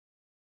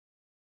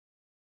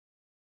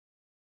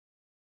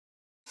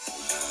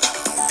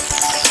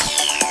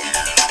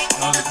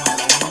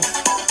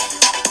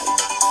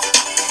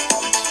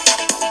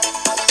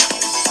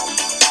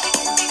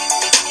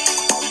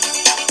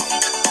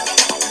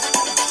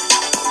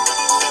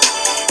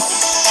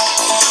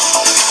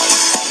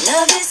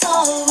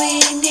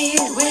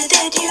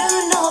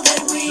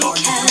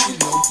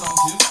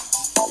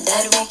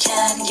we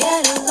can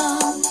get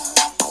along.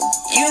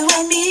 You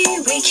and me,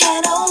 we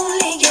can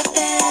only get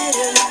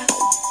better.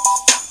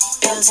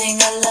 Building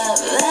a love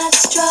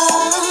that's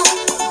strong.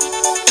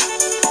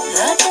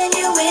 But then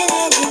you win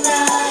and you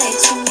lie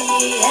to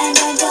me, and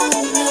I don't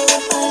know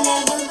if I'll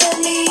ever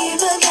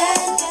believe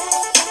again.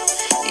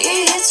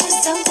 It's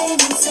just something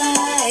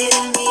inside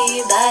of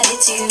me, but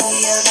it's you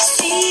you're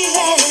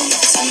deceiving.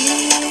 Sweet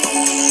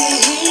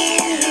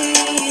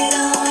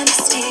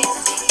honesty,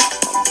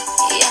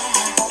 yeah.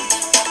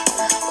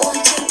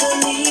 Want to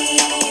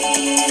believe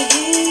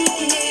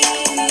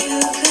you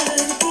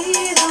could be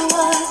the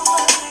one,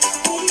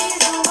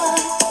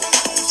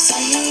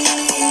 Sweet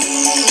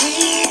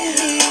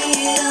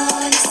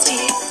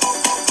honesty.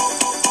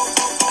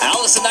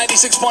 Alice at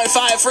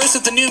 96.5. First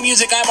with the new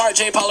music, I'm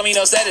RJ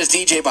Palominos. That is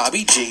DJ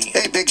Bobby G.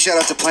 Hey, big shout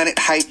out to Planet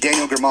Height,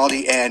 Daniel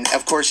Grimaldi, and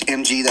of course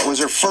MG. That was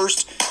her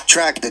first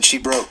track that she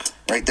broke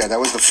right there. That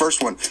was the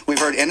first one. We've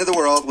heard End of the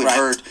World. We've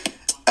heard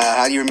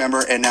How Do You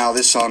Remember, and now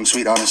this song,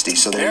 Sweet Honesty.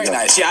 So there you go.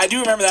 Very nice. Yeah, I do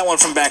remember that one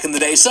from back in the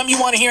day. Some you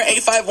want to hear,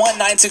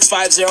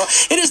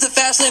 851-9650. It is the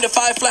Fastlane to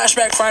 5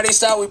 Flashback Friday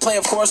style. We play,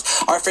 of course,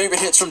 our favorite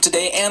hits from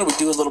today, and we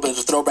do a little bit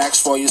of throwbacks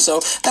for you.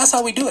 So that's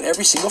how we do it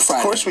every single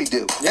Friday. Of course we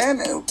do.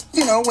 And,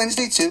 you know,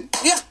 Wednesday too.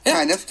 Yeah.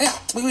 Kind of. Yeah.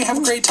 We have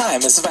a great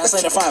time. It's the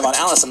Fastlane to 5 on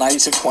Alice at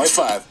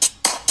 96.5.